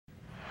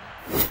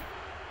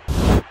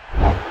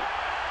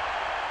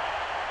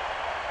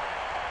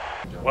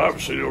Well,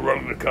 obviously they're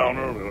running the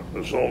counter,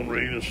 the zone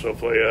read and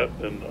stuff like that,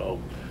 and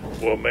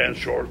we're a man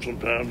short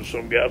sometimes. And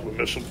some guys will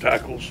miss some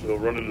tackles. They'll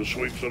run into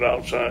sweeps to the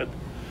outside.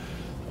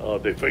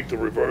 They faked the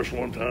reverse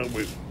one time.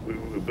 We've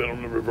been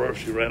on the reverse.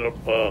 He ran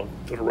up to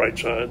the right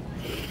side.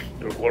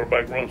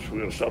 Quarterback runs. We're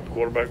going to stop the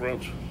quarterback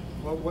runs.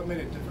 Well, what made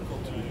it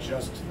difficult to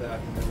adjust to that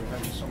when they were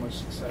having so much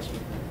success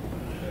with it?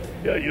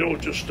 Yeah,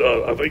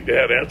 I think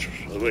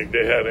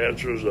they had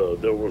answers.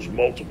 There was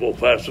multiple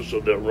facets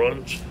of their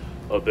runs.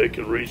 They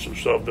can read some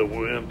stuff that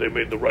went in. They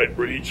made the right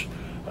reads.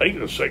 I think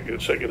in the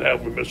second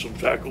half we missed some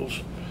tackles.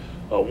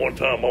 One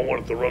time I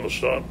wanted to run a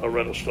stunt. I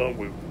ran a stunt.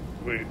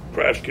 We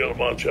crashed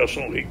Kellerman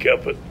Chesson. He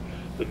kept it.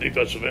 The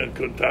defensive end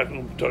couldn't tackle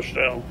him.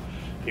 Touchdown.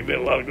 He made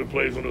a lot of good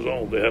plays on his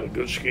own. They had a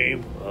good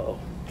scheme.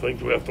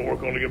 Things we have to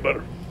work on to get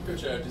better.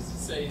 Coach, does it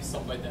say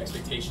something like the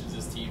expectations of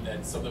this team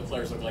that some of the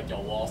players look like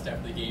y'all lost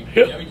after the game?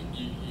 Yeah. I mean,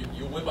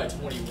 you win by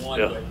 21,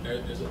 yeah. But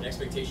there's an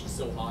expectation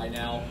so high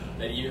now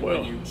that even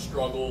when you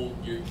struggle,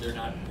 they're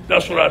not.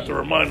 That's what I have to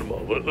remind them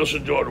of. Let's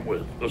enjoy the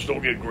win. Let's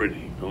don't get greedy.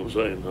 You know what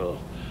I'm saying?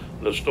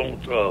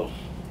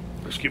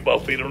 Let's keep our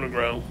feet on the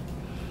ground.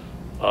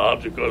 Our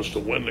object is to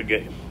win the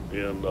game,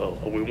 and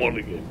we won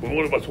the game. We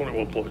won it by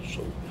 21 points.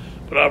 So.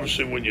 But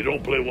obviously, when you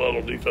don't play well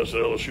on defense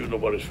at LSU,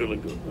 nobody's feeling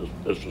good.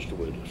 That's just the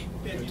way it is.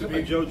 And to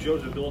me,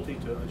 Joe's ability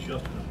to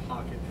adjust in the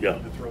pocket, yeah.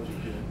 The throws he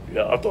did.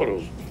 Yeah, I thought it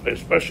was,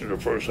 especially the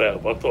first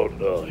half. I thought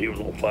he was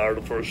on fire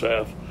the first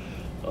half.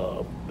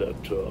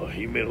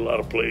 He made a lot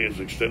of plays,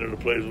 extended the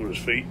plays with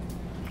his feet.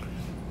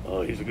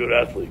 He's a good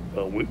athlete.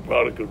 We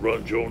probably could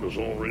run Joe in the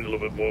zone read a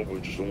little bit more, but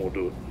we just don't want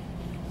to do it.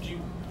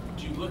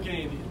 Do you look at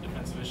any of the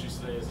defensive issues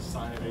today as a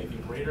sign of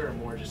anything greater or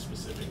more just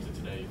specific to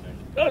today, you think?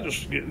 I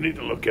just need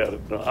to look at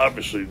it. Now,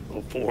 obviously,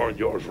 400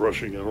 yards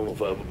rushing, I don't know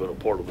if I've ever been a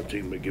part of a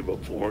team that give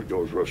up 400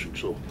 yards rushing.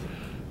 So,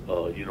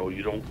 you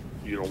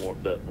don't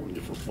want that on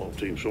your football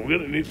team. So we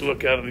need to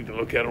look at it. Need to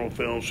look at it on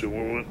film, see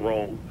where we went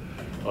wrong,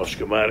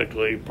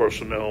 schematically,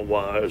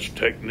 personnel-wise,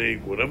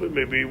 technique, whatever it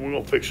may be. We're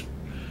gonna fix it.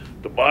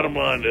 The bottom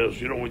line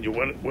is, when you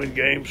win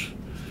games,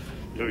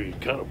 you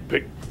kind of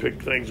pick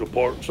things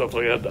apart and stuff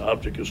like that. The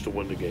object is to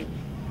win the game.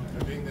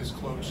 And being this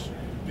close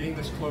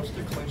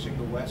to clinching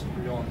the West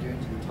where y'all get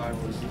into the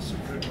title, is this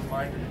a good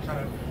reminder to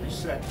kind of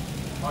reset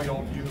how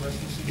y'all view the rest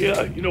of the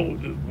season?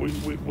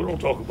 Yeah, we don't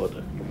talk about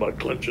that, about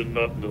clinching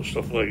nothing and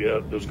stuff like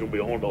that. There's going to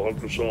be on to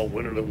Arkansas,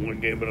 winning them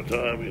one game at a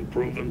time,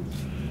 improving.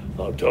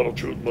 Tell the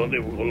truth Monday.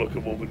 We're going to look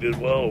at what we did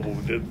well, what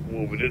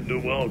we didn't do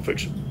well, and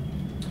fix it.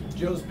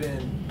 Joe's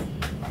been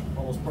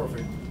almost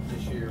perfect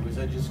this year. Was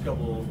that just a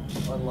couple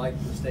unlike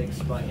mistakes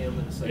by him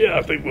in the second? Yeah,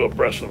 I think we're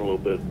pressing a little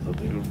bit.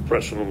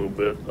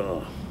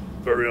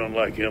 Very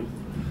unlike him.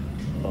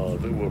 I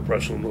think we're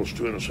pressing on those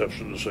 2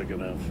 interceptions in the second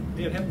half.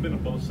 It hadn't been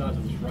on both sides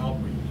of this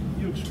rivalry.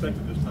 You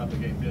expected this type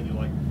of game, then you're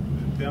like,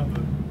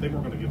 they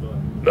weren't going to give up.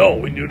 No,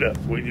 we knew that.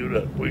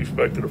 We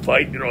expected a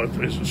fight.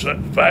 It's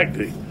in fact,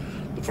 the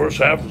first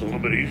half was a little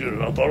bit easier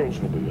than I thought it was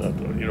going to be. I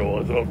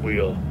thought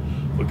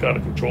we kind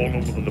of controlled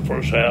them in the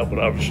first half, but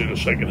obviously in the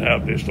second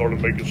half they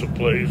started making some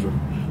plays,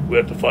 and we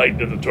had to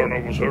fight, and the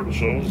turnovers hurt us.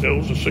 So it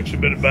was a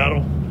 60-minute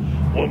battle,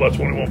 won by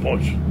 21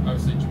 points.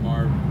 Obviously,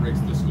 Jamar breaks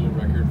the school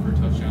record for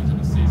touchdowns in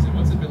a season.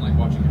 What's it been like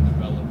watching him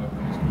develop over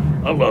his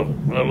career? I love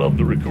it. I love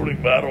the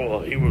recruiting battle.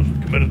 He was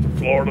committed to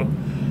Florida.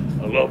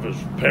 I love his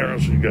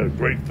parents. He got a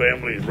great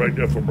family. He's right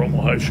there from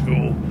Romo High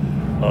School.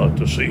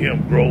 To see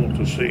him grow,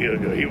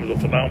 he was a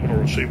phenomenal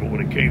receiver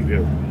when he came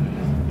here.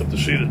 But to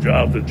see the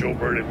job that Joe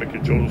Birdie and Mickey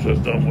Jones has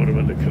done with him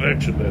and the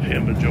connection that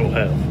him and Joe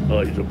have,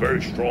 he's a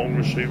very strong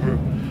receiver.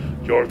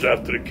 Yards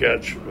after the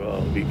catch,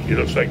 he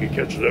looks like he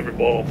catches every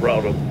ball. I'm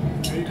proud of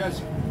him. So you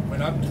guys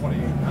went up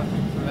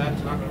 28-0 for that.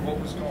 What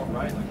was going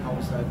right? Like, how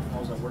was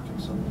that working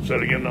so well? Say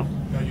it again now.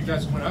 You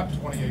guys went up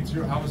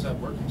 28-0. How was that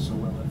working so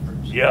well at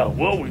first? Yeah,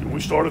 well, we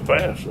started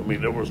fast. I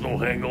mean, there was no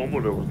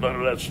hangover. There was none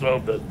of that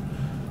stuff that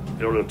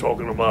they're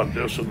talking about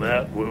this and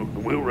that.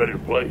 We were ready to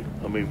play.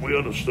 I mean, we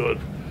understood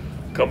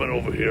coming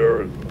over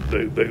here, and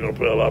they're going to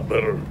play a lot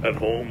better at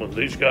home. And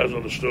these guys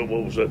understood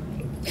what was at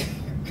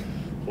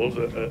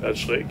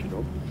stake,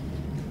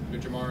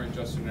 Jamar and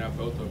Justin are now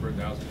both over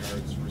 1,000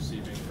 yards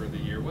receiving for the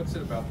year. What's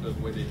it about the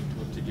way they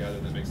work together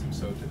that makes them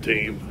so different?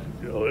 Team.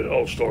 It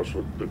all starts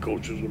with the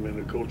coaches. I mean,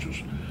 the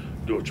coaches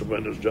do a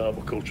tremendous job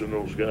of coaching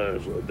those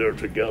guys. They're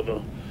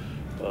together.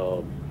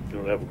 They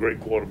have a great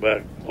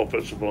quarterback,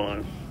 offensive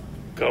line,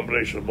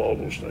 combination of all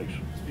those things.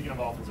 Speaking of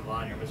offensive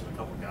line, you're missing a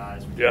couple of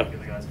guys. Yeah. The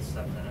guys that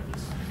stepped in and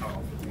just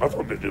I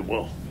thought they did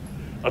well.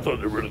 I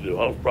thought they really did.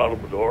 I was proud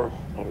of Medora.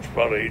 I was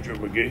proud of Adrian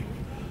McGee.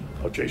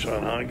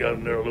 Jason Hine got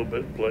in there a little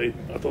bit and played.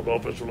 I thought the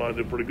offensive line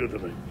did pretty good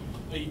today.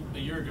 A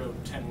year ago,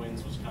 10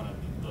 wins was kind of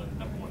the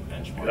 #1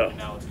 benchmark, and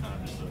now it's kind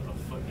of just a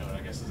footnote.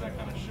 I guess does that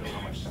kind of show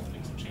how much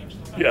things have changed?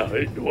 Yeah,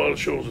 it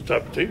shows the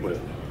type of team we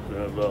had.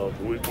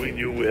 And we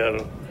knew we had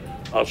an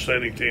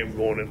outstanding team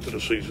going into the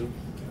season.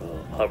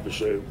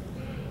 Obviously,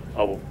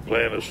 our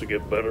plan is to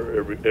get better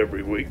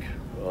every week.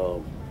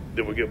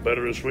 Did we get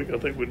better this week? I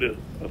think we did.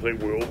 I think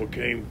we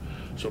overcame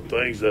some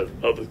things that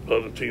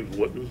other teams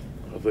wouldn't.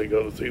 I think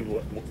other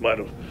teams might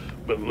have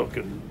been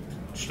looking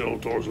still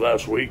towards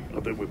last week. I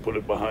think we put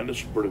it behind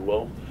us pretty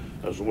well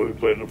as the way we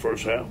played in the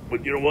first half.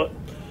 But you know what?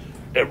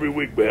 Every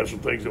week we have some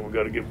things that we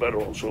got to get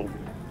better on. So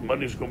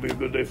Monday's going to be a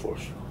good day for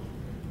us.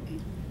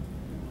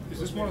 Is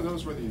this one of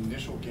those where the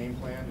initial game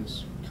plan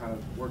is kind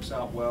of works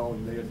out well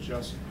and they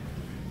adjust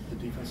the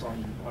defense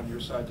on your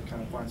side to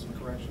kind of find some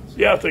corrections?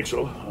 Yeah, I think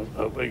so.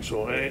 I think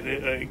so.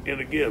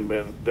 And again,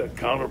 man, that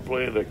counter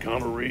play, that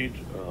counter read,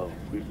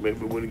 maybe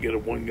we wouldn't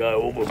get one guy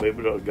over.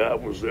 Maybe the guy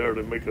was there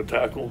to make a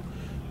tackle.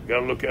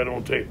 Got to look at it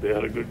on tape. They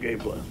had a good game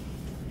plan.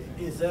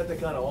 Is that the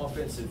kind of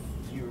offense that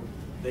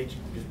they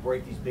just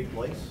break these big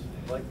plays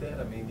like that?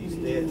 I mean,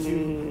 they had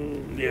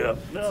two. Yeah,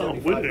 no,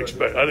 we didn't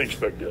expect. I didn't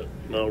expect that.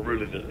 No,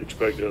 really didn't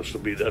expect us to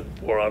be that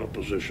far out of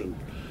position,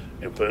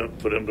 and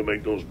for them to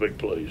make those big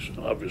plays.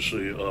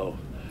 Obviously,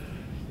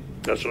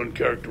 that's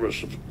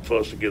uncharacteristic for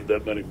us to get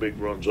that many big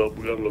runs up.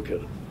 We got to look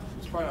at it.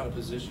 It's probably not a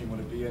position you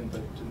want to be in,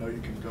 but to know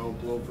you can go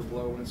blow for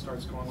blow when it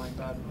starts going like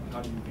that,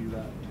 how do you view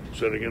that?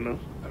 Say it again now.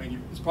 I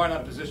mean, it's probably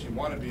not a position you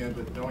want to be in,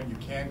 but knowing you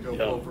can go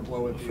blow for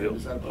blow at the end,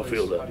 is that a place? I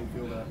feel that. How do you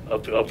feel that? I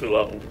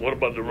feel. What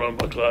about the run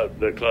by Clyde?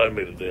 That Clyde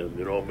made it then.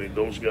 You know what I mean?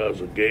 Those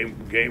guys are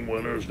game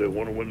winners. They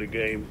want to win the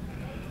game.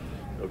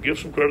 Give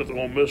some credit to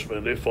Ole Miss,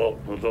 man. They fought.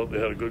 I thought they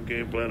had a good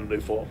game plan, and they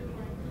fought.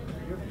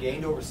 Have you ever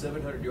gained over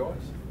 700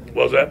 yards? What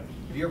was that?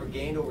 Have you ever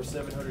gained over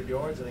 700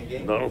 yards in a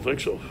game? No, I don't think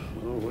so.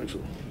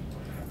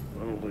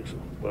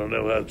 But I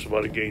never had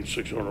somebody gain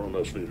 600 on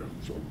us neither.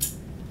 So.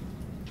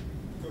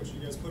 Coach, you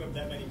guys put up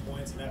that many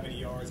points and that many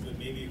yards, but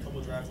maybe a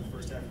couple drives in the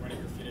first half running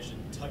or finishing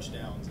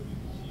touchdowns. I mean,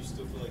 do you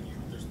still feel like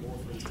there's more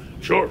for this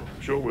team? Sure.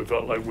 We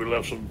felt like we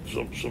left some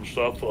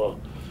stuff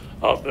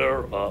out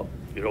there.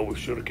 You know, we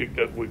should have kicked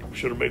that. We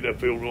should have made that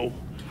field goal.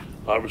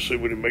 Obviously,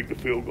 we didn't make the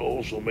field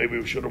goal, so maybe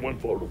we should have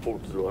went for it. I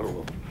don't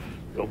know.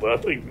 You know, but I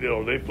think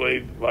they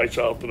played lights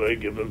out today.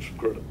 Give them some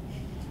credit.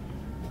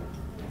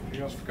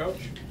 Anything else for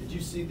Coach? Did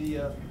you see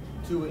the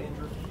Tua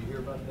injury? Did you hear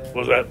about that? What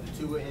was that? The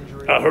Tua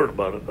injury. I heard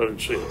about it. I didn't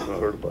see it. I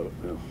heard about it.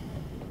 Yeah.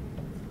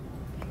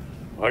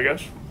 All right,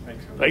 guys.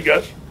 Thanks, Coach. Thank you,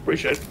 guys.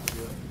 Appreciate it.